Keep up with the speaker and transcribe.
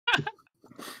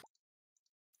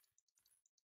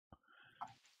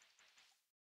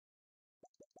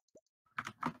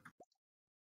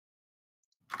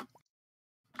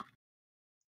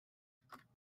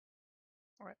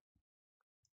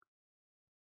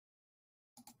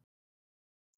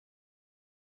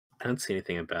I don't see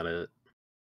anything about it.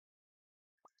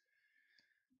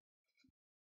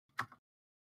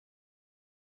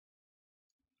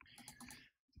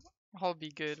 I'll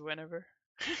be good whenever.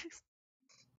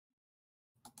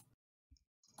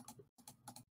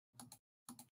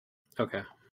 Okay.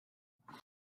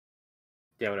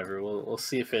 Yeah, whatever. We'll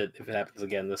see if it happens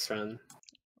again this run.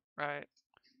 Right.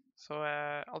 So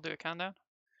I'll do a countdown.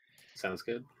 Sounds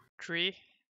good. 3,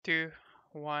 2,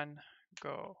 1,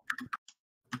 go.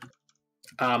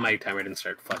 My timer didn't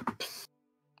start. Fuck.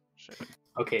 Shit.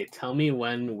 Okay, tell me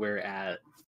when we're at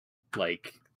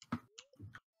like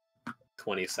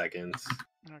 20 seconds.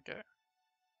 Okay.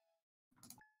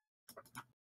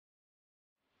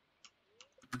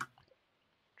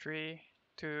 Three,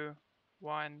 2,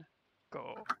 1,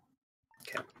 go.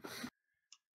 Okay.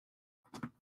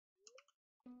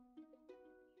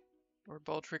 We're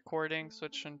both recording, so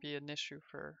it shouldn't be an issue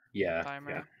for Yeah. timer.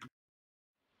 Yeah.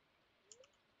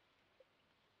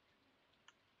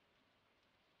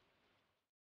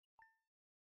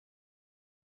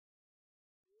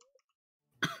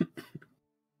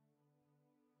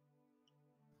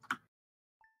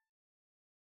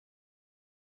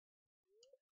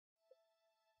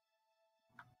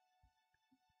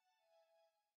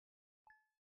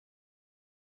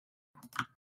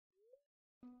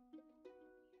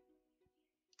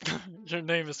 Your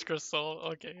name is Crystal.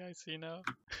 Okay, I see now.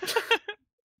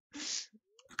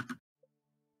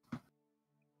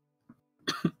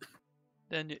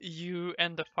 Then you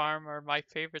and the farm are my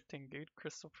favorite thing, dude.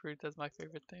 Crystal fruit is my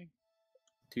favorite thing.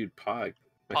 Dude, Pog.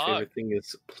 My Pog. favorite thing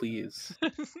is please.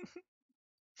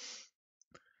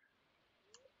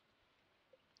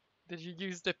 Did you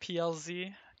use the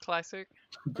PLZ classic?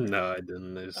 No, I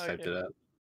didn't. I just typed it out.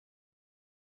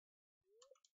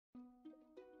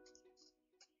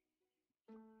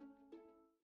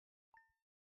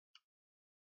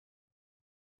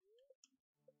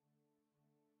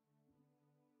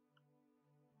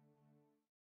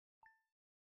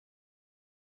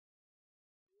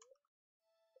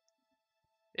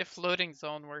 If loading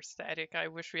zone were static, I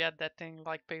wish we had that thing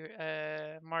like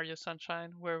Mario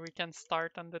Sunshine, where we can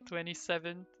start on the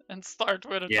 27th and start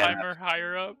with a timer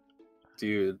higher up.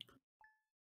 Dude.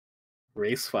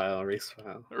 Race file. Race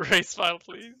file,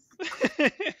 please.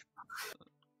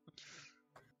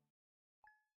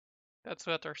 That's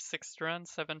what our 6th run,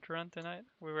 7th run tonight.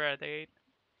 We were at 8.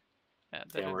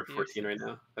 Yeah, we're 14 right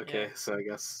now. Okay, yeah. So I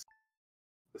guess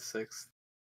the 6th.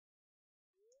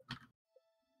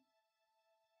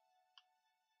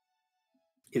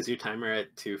 Is your timer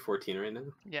at 2:14 right now?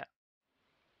 Yeah.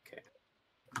 Okay.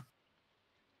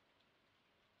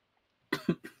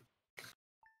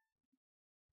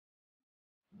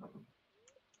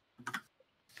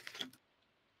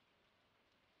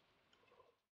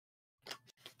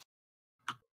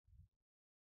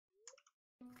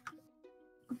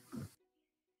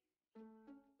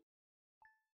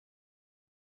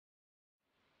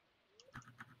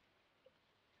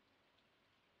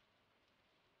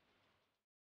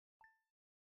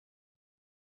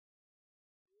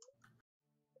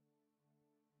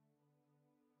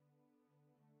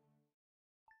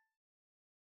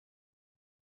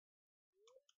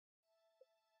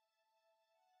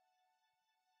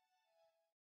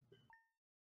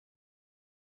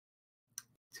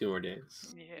 2 more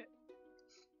days. Yeah.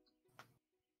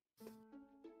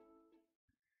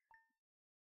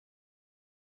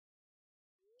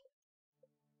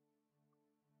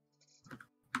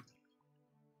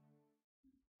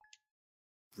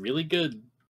 Really good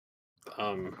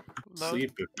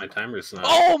sleep if my timer's not.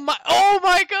 Oh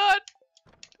my god!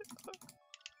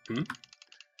 Hmm?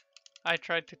 I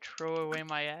tried to throw away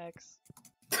my axe.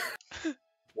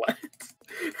 What?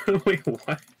 Wait,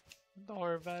 what? Don't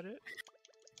worry about it.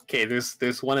 Okay,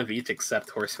 there's one of each except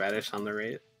horseradish on the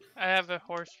right. I have a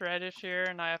horseradish here,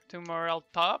 and I have 2 morel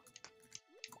top.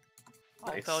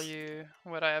 I'll tell you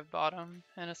what I have bottom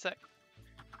in a sec.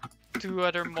 2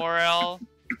 other morel.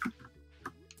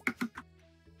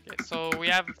 Okay, so we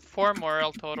have 4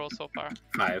 morel total so far.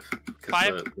 5.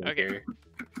 5? Okay. Here.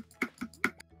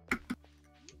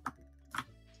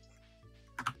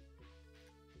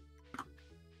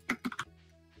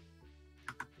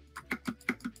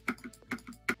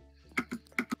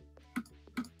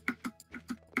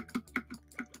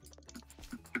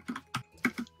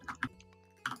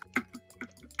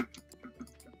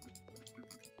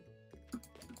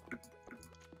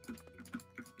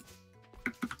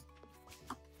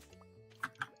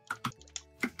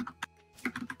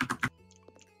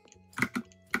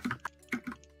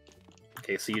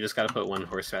 Okay, so you just gotta put 1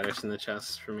 horseradish in the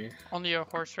chest for me. Only a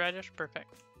horseradish?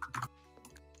 Perfect.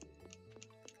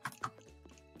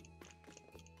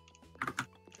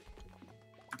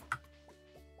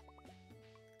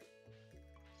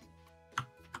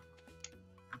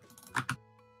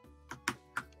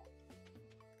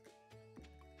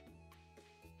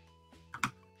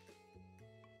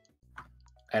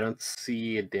 I don't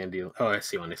see a dandelion. Oh, I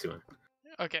see one. I see one.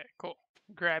 Okay, cool.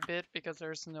 Grab it because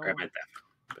there's no. Grab my death.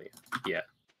 But yeah.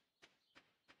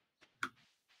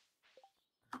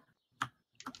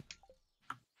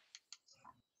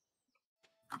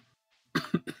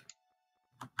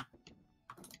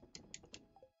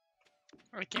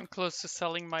 I came close to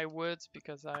selling my woods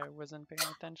because I wasn't paying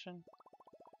attention.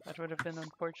 That would have been an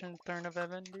unfortunate turn of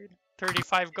event, dude.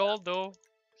 35 gold, though.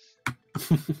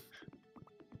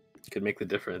 Could make the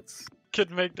difference.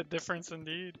 Could make the difference,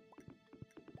 indeed.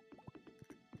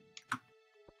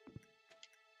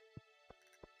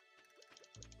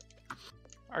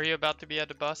 Are you about to be at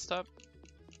the bus stop?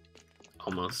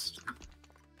 Almost.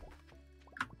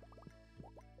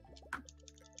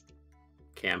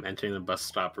 Okay, I'm entering the bus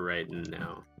stop right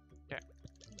now. Okay.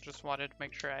 Just wanted to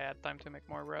make sure I had time to make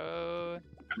more road.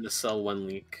 I'm gonna sell 1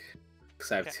 leek,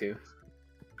 because I have 2.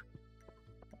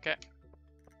 Okay.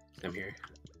 I'm here.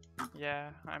 Yeah,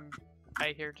 I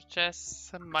hear the chest.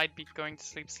 I might be going to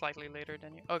sleep slightly later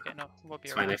than you. Okay, no, we'll be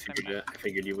It's around. fine, I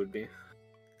figured you would be.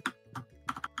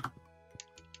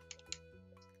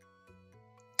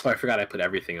 Oh, I forgot I put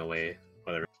everything away.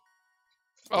 Whatever.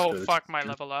 Oh, fuck my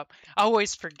level up. I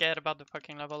always forget about the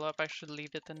fucking level up. I should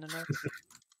leave it in the notes.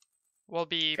 We'll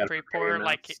be pretty poor,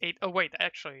 like 8. Oh, wait,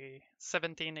 actually,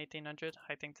 1800.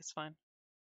 I think that's fine.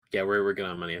 Yeah, we're good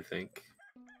on money, I think.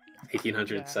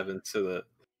 1807 to the.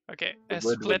 Okay,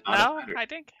 split now, I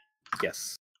think?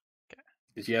 Yes. Okay.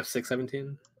 Did you have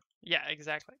 617? Yeah,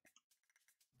 exactly.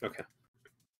 Okay.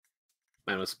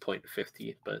 Mine was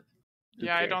 0.50, but.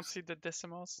 Yeah, I don't see the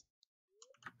decimals.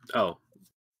 Oh.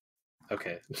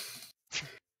 Okay.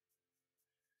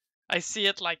 I see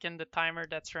it like in the timer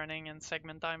that's running in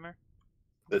segment timer.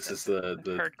 This is the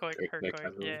Herdquake.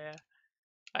 Yeah.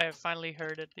 I have finally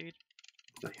heard it, dude.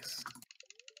 Nice.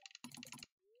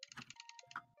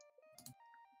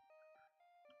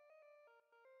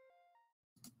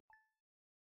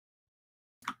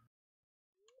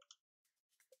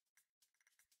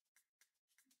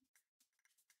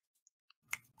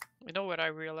 You know what I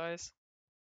realized?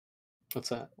 What's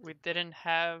that? We didn't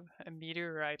have a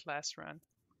meteorite last run.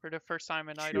 For the first time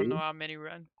and I don't know how many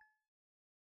run.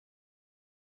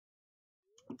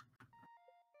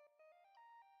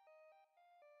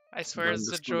 I swear it's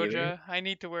the Georgia. I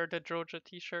need to wear the Georgia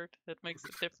t-shirt. That makes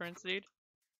the difference, dude.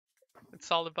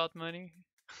 It's all about money.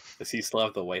 Does he still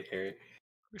have the white hair?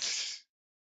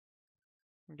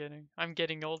 I'm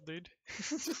getting old, dude.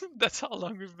 That's how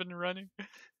long we've been running.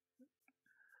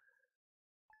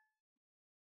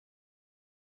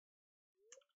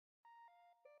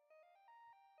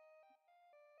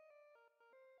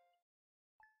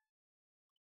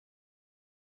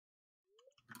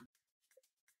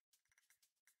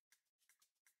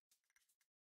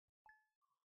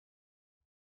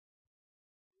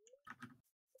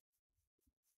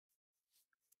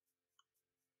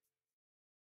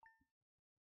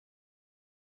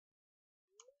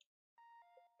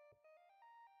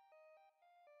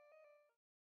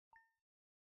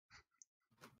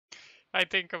 I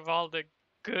think of all the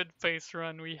good pace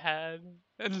run we had,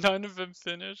 and none of them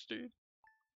finished, dude.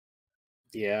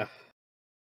 Yeah.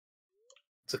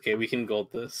 It's okay, we can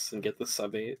gold this and get the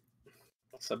sub 8.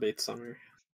 Sub 8 summer.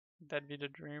 That'd be the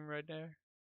dream right there.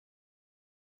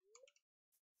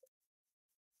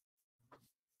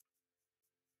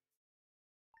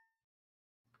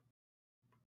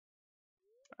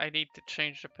 I need to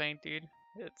change the paint, dude.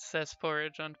 It says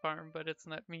porridge on farm, but it's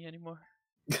not me anymore.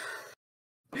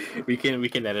 we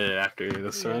can edit it after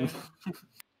this run.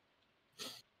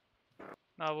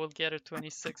 No, we'll get a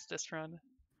 26 this run.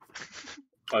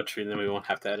 Oh, true. Then we won't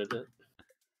have to edit it.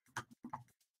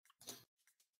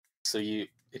 So it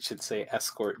should say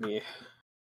escort me.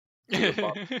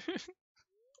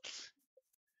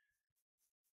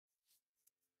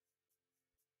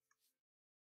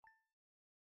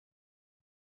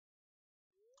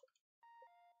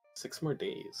 6 more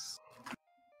days.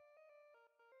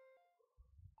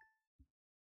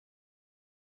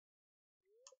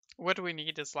 What we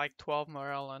need is like 12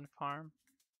 morale on farm.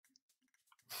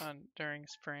 During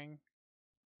spring.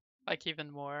 Like even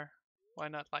more. Why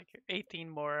not like 18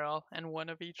 morale and 1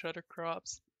 of each other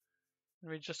crops?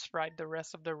 And we just ride the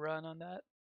rest of the run on that.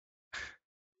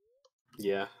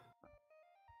 Yeah.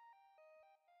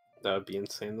 That would be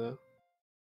insane though.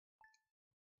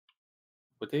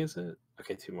 What day is it?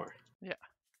 Okay, 2 more. Yeah.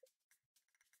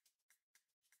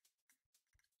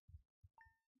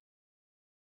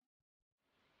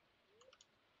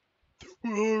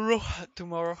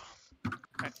 Tomorrow.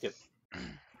 Right. Yep.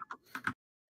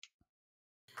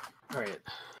 Alright.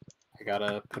 I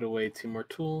gotta put away 2 more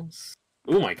tools.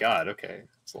 Oh my god, okay.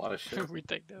 It's a lot of shit. We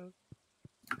take those.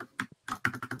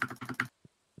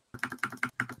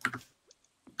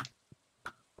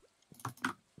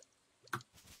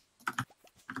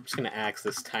 I'm just gonna axe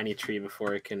this tiny tree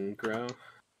before it can grow.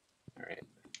 Alright.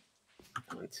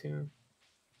 1, 2.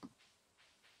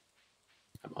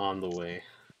 I'm on the way.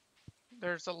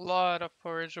 There's a lot of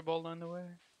forageable on the way.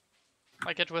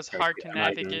 Like, it was Right, hard to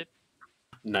navigate.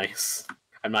 Nice.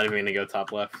 I'm not even gonna go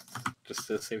top left, just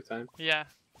to save time. Yeah.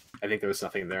 I think there was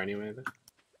nothing there anyway.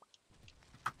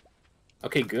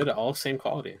 Okay, good. All same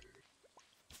quality.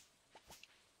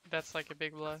 That's like a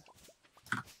big blood.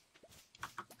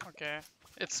 Okay.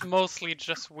 It's mostly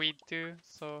just weed too,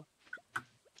 so...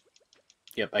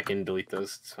 Yep, I can delete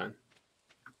those. It's fine.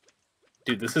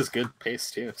 Dude, this is good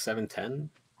pace too. 7:10.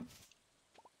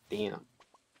 Damn.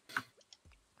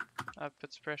 That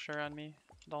puts pressure on me.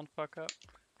 Don't fuck up.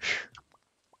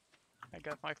 I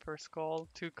got my first call.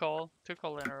 Two call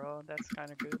in a row. That's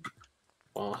kind of good.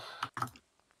 Well,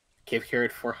 cave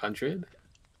carrot 400.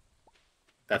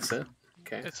 That's it.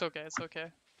 Okay. It's okay. It's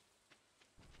okay.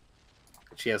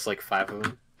 She has like 5 of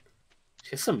them.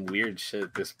 She has some weird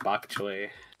shit. This bok choy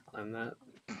on that.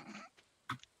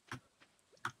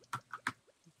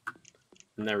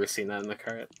 Never seen that in the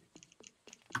cart.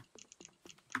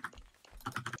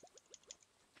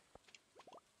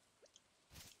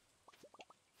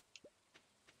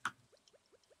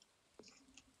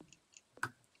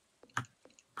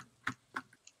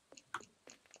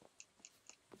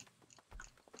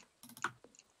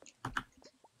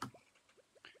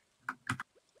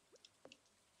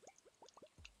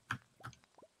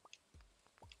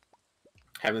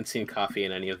 Haven't seen coffee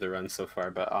in any of the runs so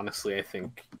far, but honestly, I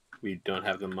think we don't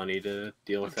have the money to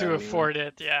deal with that. To afford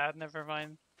it, yeah, never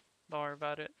mind. Don't worry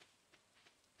about it.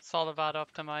 It's all about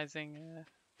optimizing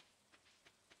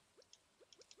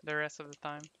the rest of the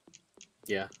time.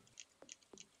 Yeah.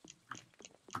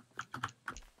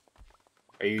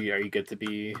 Are you good to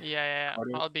be? Yeah.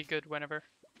 I'll be good whenever.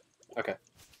 Okay.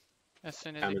 As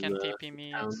soon as you can TP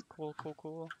me, it's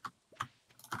cool.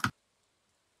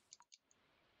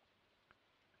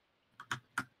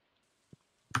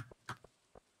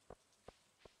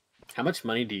 How much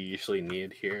money do you usually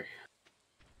need here?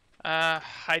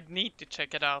 I'd need to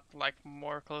check it out like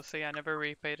more closely. I never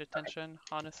really paid attention,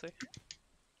 honestly.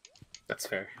 That's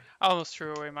fair. I almost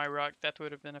threw away my rock. That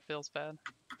would have been a feels bad.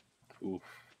 Oof.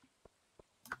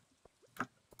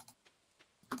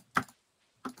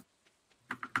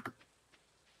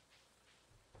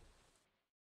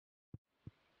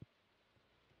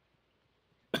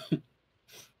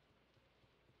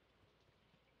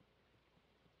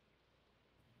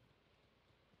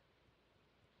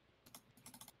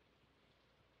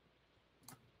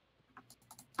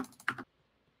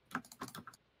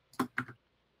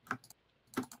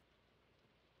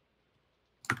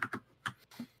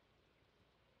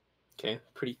 Okay,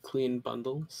 pretty clean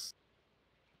bundles.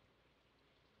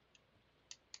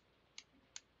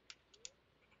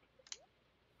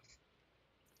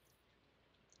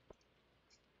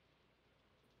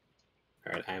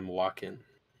 Alright, I am walking.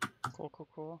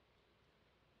 Cool.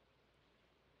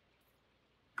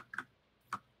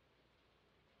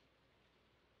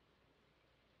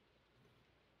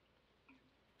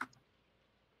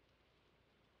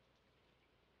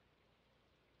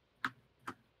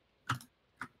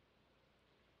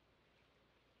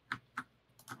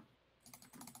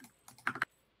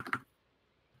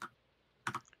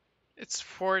 It's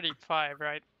 45,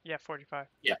 right? Yeah, 45.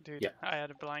 Yeah, Dude, yeah. I had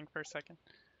a blank for a second.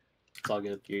 It's all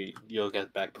good. You'll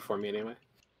get back before me anyway.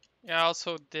 Yeah, I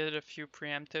also did a few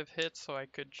preemptive hits, so I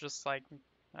could just like...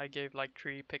 I gave like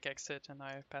 3 pickaxe hit and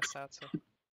I passed out, so...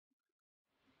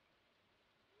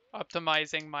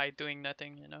 Optimizing my doing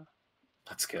nothing, you know?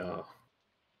 Let's go.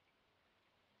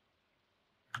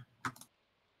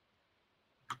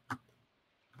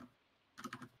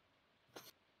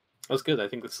 That was good. I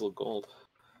think this is a little gold.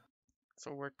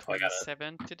 So we're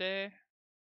 27 today.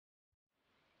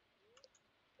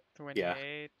 28, yeah.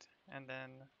 And then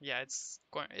yeah, it's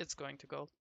going to gold.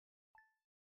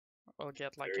 We'll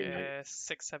get like a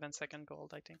 6-7 second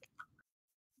gold, I think,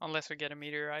 unless we get a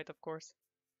meteorite, of course.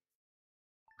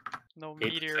 No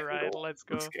meteorite. Let's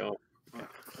go. Okay.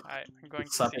 Alright, I'm going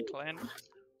to see Glenn.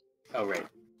 Oh right.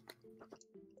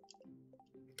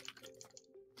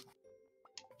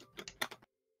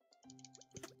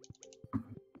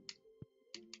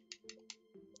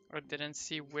 I didn't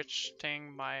see which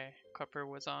thing my copper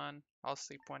was on. I'll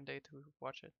sleep one day to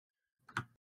watch it.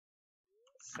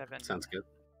 7. Sounds good.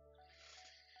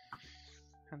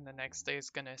 And the next day is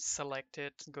gonna select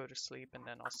it, go to sleep, and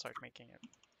then I'll start making it.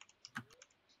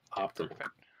 Optimal. Perfect.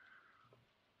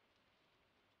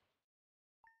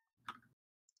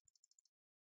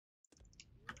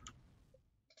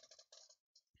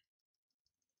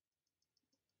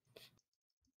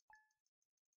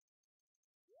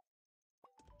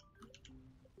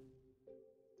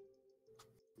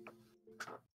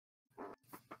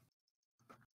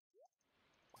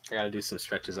 I gotta do some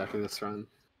stretches after this run.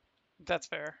 That's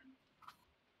fair.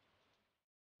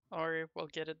 Or we'll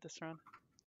get it this run.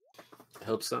 I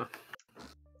hope so.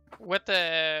 What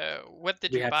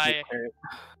did you buy?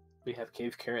 We have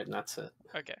cave carrot and that's it.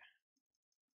 Okay.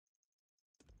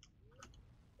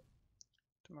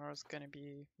 Tomorrow's gonna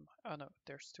be... Oh no,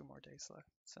 there's 2 more days left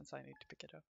since I need to pick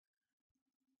it up.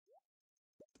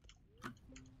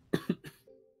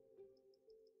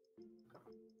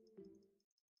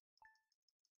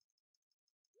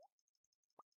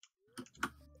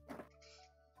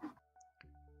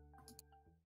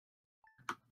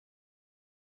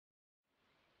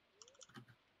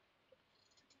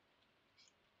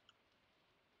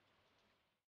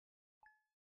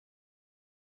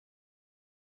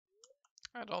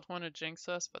 I don't want to jinx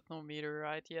us, but no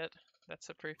meteorite yet. That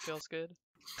separate feels good.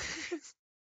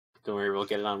 Don't worry, we'll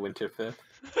get it on winter 5th.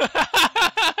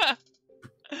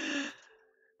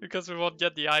 Because we won't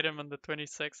get the item on the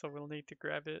 26th, so we'll need to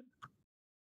grab it.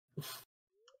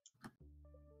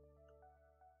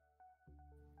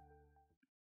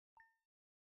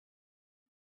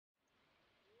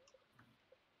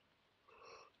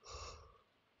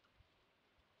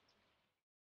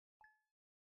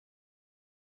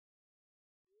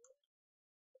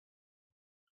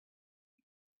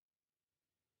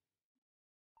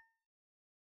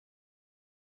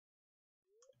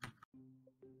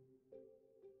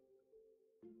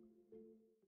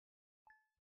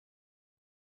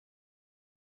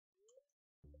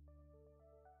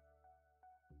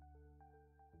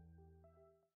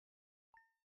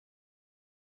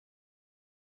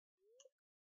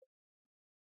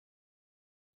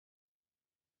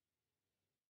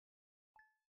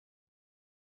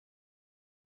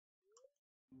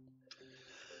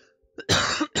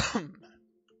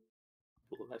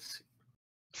 Let's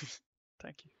see.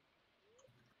 Thank you.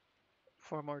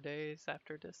 4 more days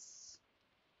after this.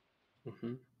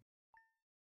 Mm-hmm.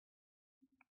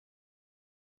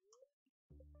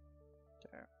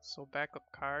 There. So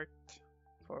backup cart,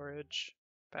 forage,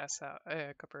 pass out,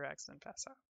 copper axe, and pass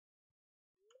out.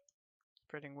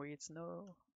 Spreading weeds,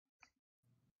 no.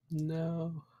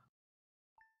 No.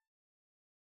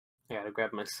 I gotta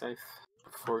grab my scythe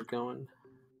before going.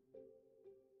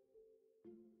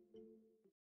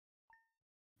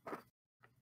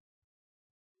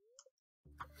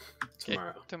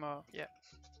 Tomorrow. Tomorrow, yeah.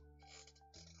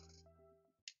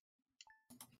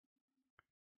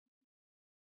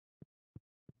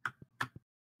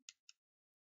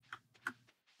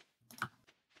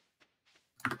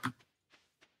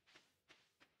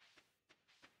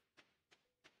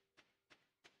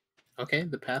 Okay,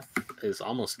 the path is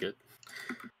almost good.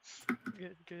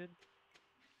 Good.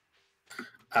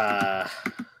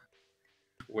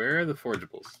 Where are the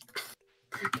forgeables?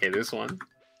 Okay, there's one.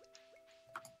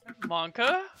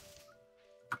 Monka?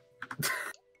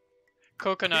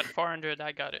 Coconut 400,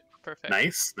 I got it. Perfect.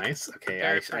 Nice. Okay,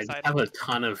 I have a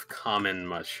ton of common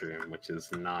mushroom, which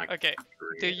is not okay.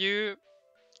 great. Do you...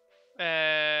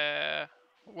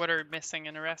 what are missing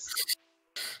in the rest?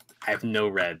 I have no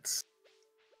reds.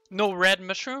 No red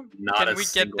mushroom? Not Can we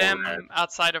get them red.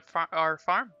 outside of our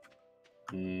farm?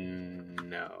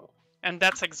 No. And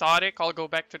that's exotic. I'll go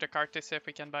back to the cart to see if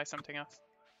we can buy something else.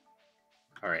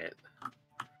 Alright.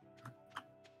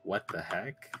 What the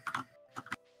heck?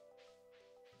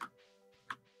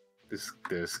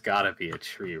 There's gotta be a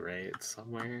tree, right?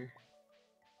 Somewhere.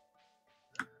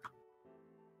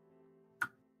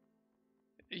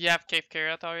 You have cave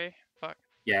carrot already? Fuck.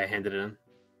 Yeah, I handed it in.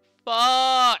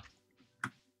 Fuck!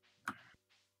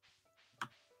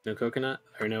 No coconut?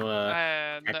 Or no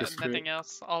nothing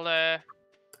else.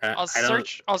 I'll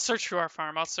search through our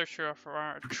farm. I'll search through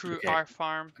our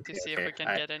farm to see if we can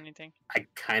get anything. I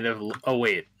kind of... Oh,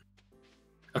 wait.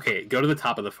 Okay, go to the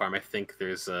top of the farm. I think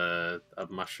there's a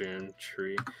mushroom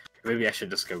tree. Maybe I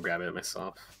should just go grab it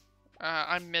myself.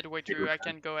 I'm midway through. I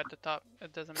can go at the top.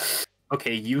 It doesn't matter.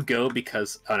 Okay, you go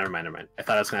because... Oh, never mind. I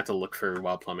thought I was going to have to look for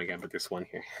wild plum again, but there's one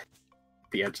here.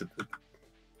 The edge of the...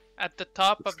 At the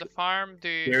top of the farm,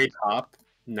 the... Very top,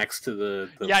 next to the...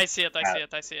 Yeah, I see it.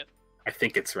 I see it. I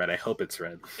think it's red. I hope it's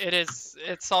red. It is.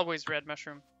 It's always red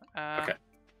mushroom. Okay.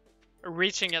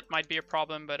 Reaching it might be a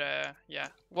problem, but yeah,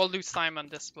 we'll lose time on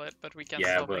this split, but we can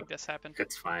still make this happen.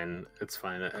 It's fine. It's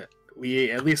fine. At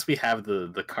least we have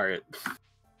the cart.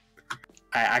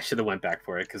 I should have went back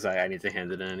for it because I need to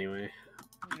hand it in anyway.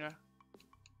 Yeah.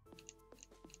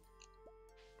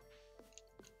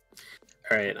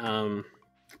 All right.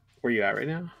 Where you at right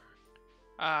now?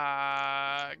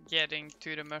 Getting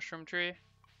to the mushroom tree.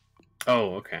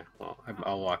 Oh, okay. Well,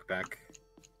 I'll walk back.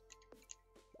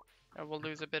 I will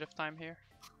lose a bit of time here.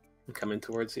 I'm coming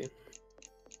towards you.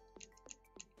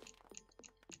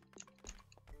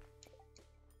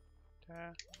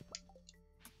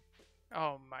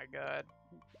 Oh my god.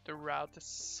 The route is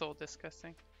so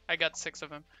disgusting. I got 6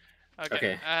 of them.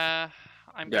 Okay. I'm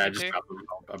yeah, going just to. drop them.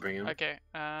 I'll bring him. Okay.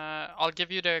 I'll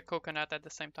give you the coconut at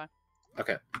the same time.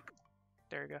 Okay.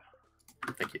 There you go.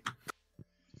 Thank you.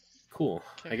 Cool.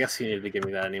 Okay. I guess you needed to give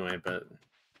me that anyway, but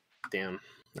damn.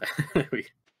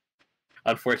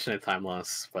 Unfortunate time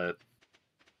loss, but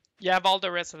you have all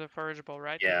the rest of the forageable,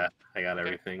 right? Yeah, I got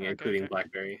everything, including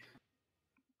blackberry.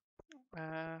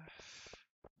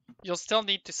 You'll still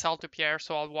need to sell to Pierre,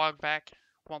 so I'll walk back.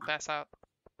 Won't pass out.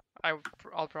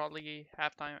 I'll probably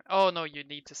have time. Oh no, you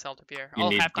need to sell to Pierre.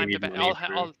 I'll have time to pass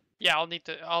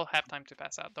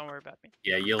out. Don't worry about me.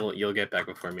 Yeah, you'll get back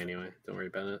before me anyway. Don't worry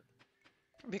about it.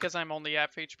 Because I'm only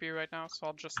half HP right now, so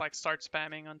I'll just like start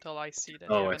spamming until I see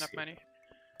that I have enough money.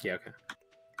 Yeah, okay.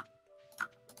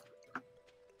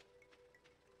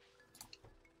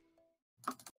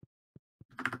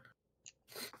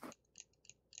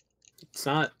 It's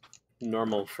not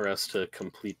normal for us to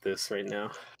complete this right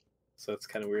now, so it's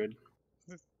kind of weird.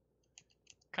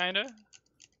 Kinda?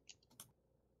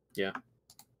 Yeah. A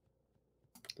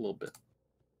little bit.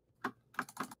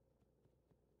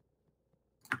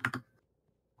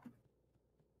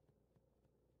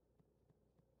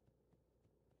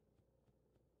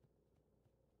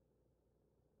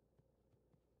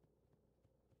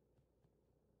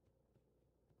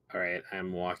 Alright,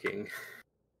 I'm walking.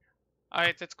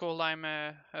 Alright, it's cool. I'm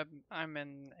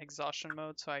in exhaustion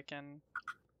mode, so I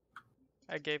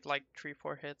gave like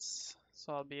 3-4 hits,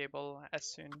 so I'll be able as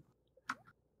soon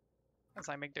as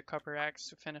I make the copper axe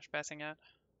to finish passing out.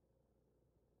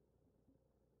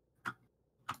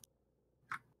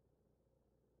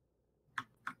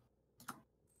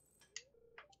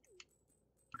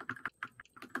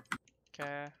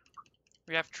 Okay.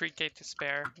 We have 3k to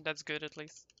spare. That's good at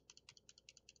least.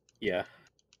 Yeah.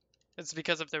 It's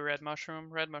because of the red mushroom.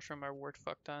 Red mushroom are worth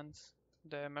fuck tons.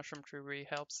 The mushroom tree really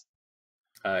helps.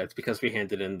 It's because we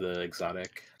handed in the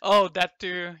exotic. Oh, that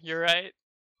too. You're right.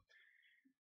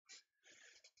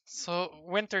 So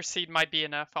winter seed might be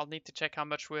enough. I'll need to check how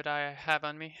much wood I have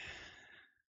on me.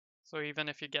 So even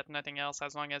if you get nothing else,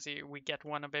 as long as we get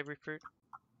one of every fruit.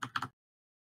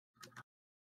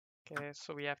 Okay,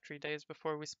 so we have 3 days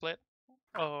before we split.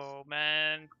 Oh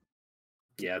man.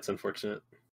 Yeah, it's unfortunate.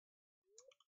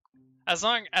 As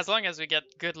long as we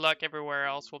get good luck everywhere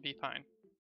else, we'll be fine.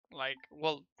 Like,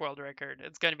 well, world record.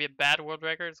 It's gonna be a bad world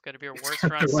record. It's gonna be our worst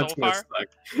run so far.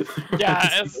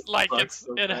 Yeah, it's like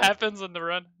it happens in the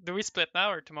run. Do we split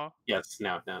now or tomorrow? Yes,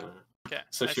 now. Okay.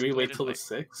 So should we wait till the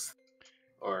 6th?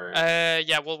 Or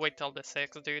yeah, we'll wait till the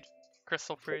 6th, dude.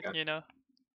 Crystal fruit, okay. you know.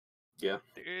 Yeah.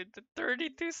 Dude, the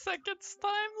 32 seconds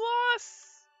time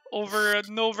loss over a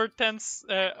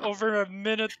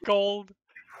minute gold.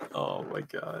 Oh my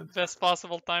god. Best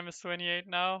possible time is 28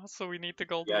 now, so we need to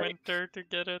gold winter to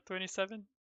get a 27.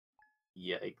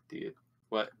 Yike, dude.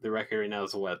 What, the record right now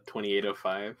is what,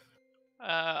 28:05?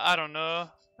 I don't know.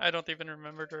 I don't even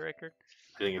remember the record.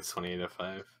 I think it's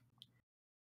 28:05.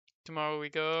 Tomorrow we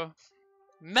go.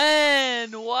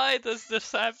 Man, why does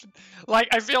this happen? Like,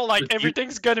 I feel like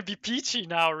everything's gonna be peachy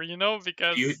now, you know,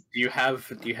 because do you have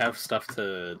stuff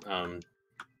to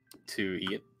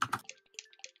eat?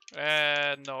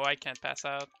 No, I can't pass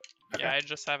out. Okay. Yeah, I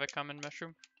just have a common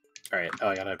mushroom. Alright, oh,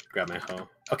 I gotta grab my hoe.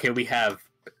 Okay, we have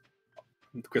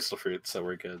crystal fruit, so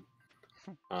we're good.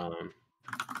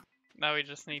 Now we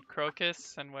just need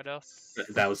crocus, and what else?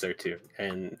 That was there too,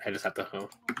 and I just have the hoe.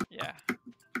 Yeah.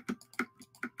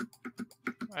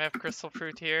 I have crystal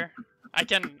fruit here. I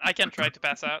can try to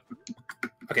pass out.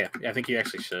 Okay, yeah, I think you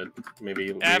actually should.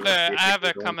 Maybe I have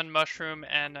a common mushroom,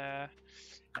 and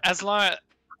as long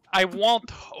I won't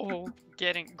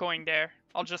going there.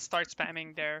 I'll just start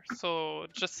spamming there. So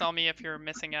just tell me if you're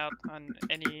missing out on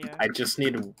any. I just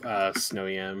need snow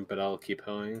yam, but I'll keep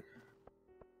hoeing.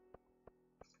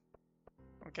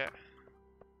 Okay.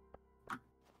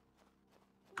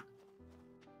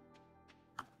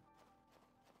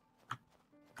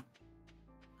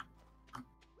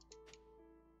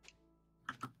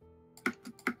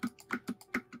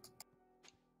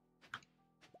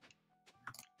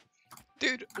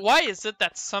 Dude, why is it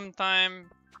that sometimes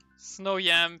snow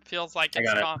yam feels like it's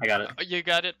I got it. You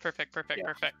got it? Perfect. Okay,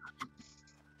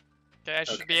 I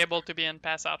should be able to be in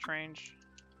pass out range.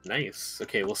 Nice.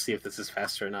 Okay, we'll see if this is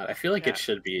faster or not. I feel like it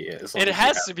should be. As long it as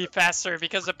has to be faster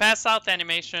because the pass out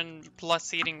animation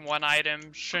plus eating one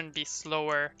item shouldn't be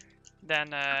slower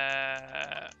than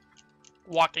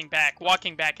walking back.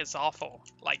 Walking back is awful.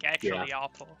 Like, actually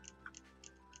awful.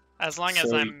 As long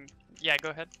as I'm... Yeah,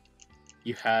 go ahead.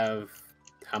 You have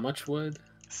how much wood?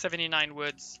 79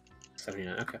 woods.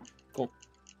 79, okay. Cool.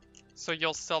 So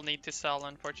you'll still need to sell,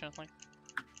 unfortunately.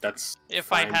 That's If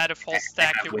fine. I had a full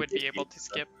stack, you would be able to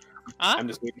skip. Huh? I'm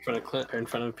just waiting in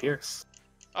front of Pierce.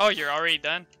 Oh, you're already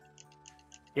done?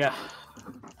 Yeah.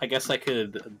 I guess I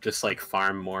could just like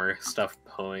farm more stuff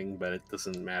hoeing, but it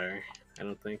doesn't matter, I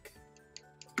don't think.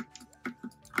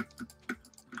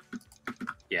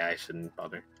 Yeah, I shouldn't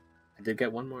bother. I did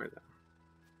get one more though.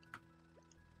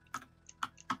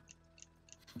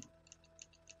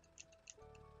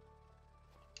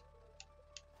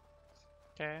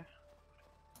 Okay.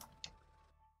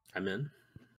 I'm in.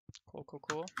 Cool, cool,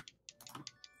 cool.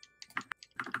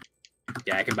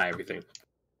 Yeah, I can buy everything.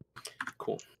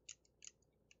 Cool.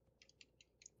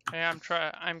 Yeah,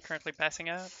 I'm currently passing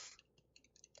out.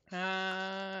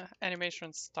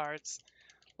 Animation starts.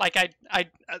 Like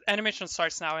animation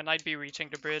starts now, and I'd be reaching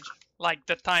the bridge. Like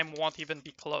the time won't even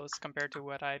be close compared to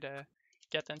what I'd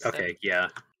get instead. Okay, yeah.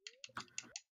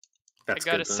 That's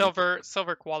I got a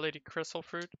silver quality crystal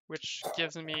fruit, which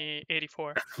gives me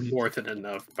 84. More than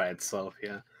enough by itself,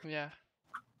 yeah. Yeah.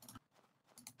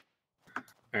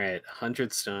 Alright,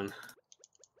 100 stone.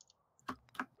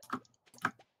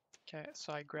 Okay,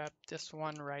 so I grab this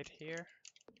one right here.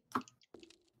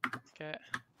 Okay.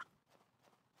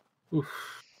 Oof.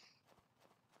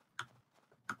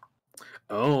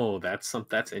 Oh, that's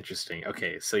interesting.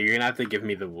 Okay, so you're gonna have to give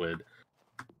me the wood.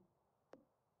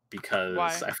 Because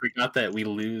Why? I forgot that we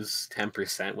lose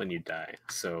 10% when you die.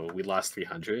 So we lost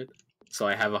 300. So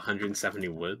I have 170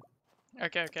 wood.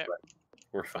 Okay, okay. But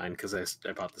we're fine because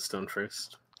I bought the stone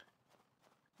first.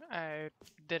 I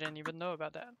didn't even know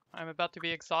about that. I'm about to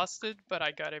be exhausted, but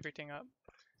I got everything up.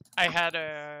 I had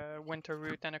a winter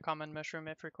root and a common mushroom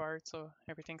if required, so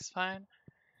everything's fine.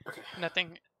 Okay.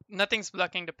 Nothing's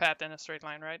blocking the path in a straight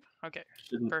line, right? Okay,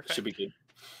 perfect. Should be good.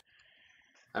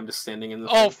 I'm just standing in the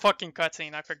Oh, fucking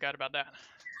cutscene, I forgot about that.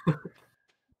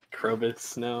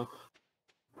 Krobus, no.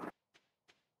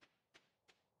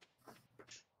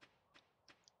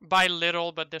 By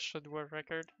little, but this should work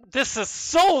record. This is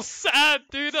so sad,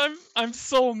 dude. I'm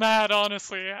so mad,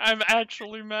 honestly. I'm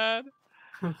actually mad.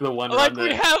 The one like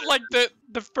we have like the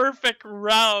perfect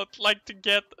route, like to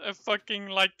get a fucking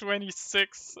like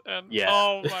 26, and yeah.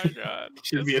 Oh my god. It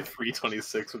should be a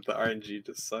 326 with the RNG.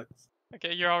 Just sucks.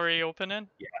 Okay, you're already opening.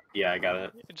 Yeah, I got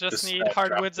it. You just need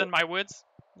hardwoods and my woods.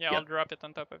 Yeah, yep. I'll drop it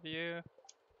on top of you.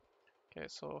 Okay,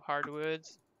 so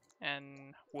hardwoods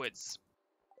and woods.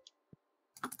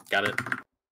 Got it.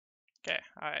 Okay,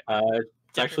 alright.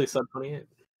 It's actually sub 28.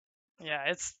 Yeah,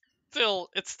 it's still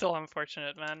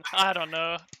unfortunate, man. I don't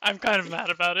know. I'm kind of mad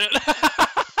about it.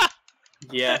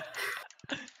 Yeah.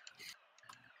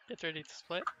 Get ready to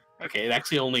split. Okay, it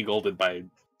actually only golded by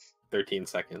 13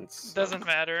 seconds. So. Doesn't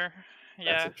matter.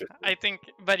 Yeah, I think,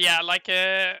 but yeah, like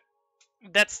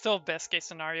that's still best case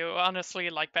scenario.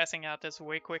 Honestly, like passing out is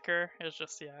way quicker. It's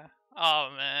just yeah. Oh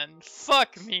man,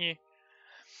 fuck me.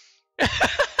 Do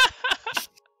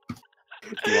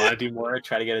you want to do more?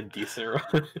 Try to get a decent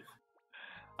run.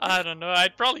 I don't know.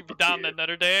 I'd probably be down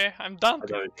another day. I'm down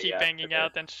to keep hanging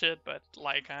out and shit, but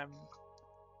like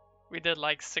we did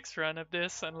like 6 run of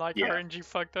this, and like RNG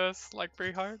fucked us like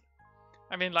pretty hard.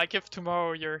 I mean, like if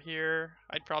tomorrow you're here,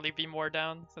 I'd probably be more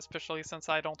down, especially since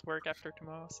I don't work after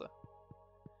tomorrow. So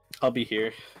I'll be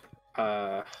here.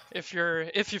 If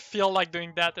you feel like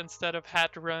doing that instead of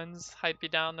hat runs, I'd be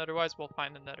down. Otherwise, we'll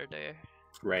find another day.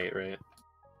 Right. All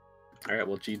right.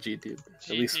 Well, GG, dude. GG.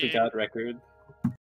 At least we got record.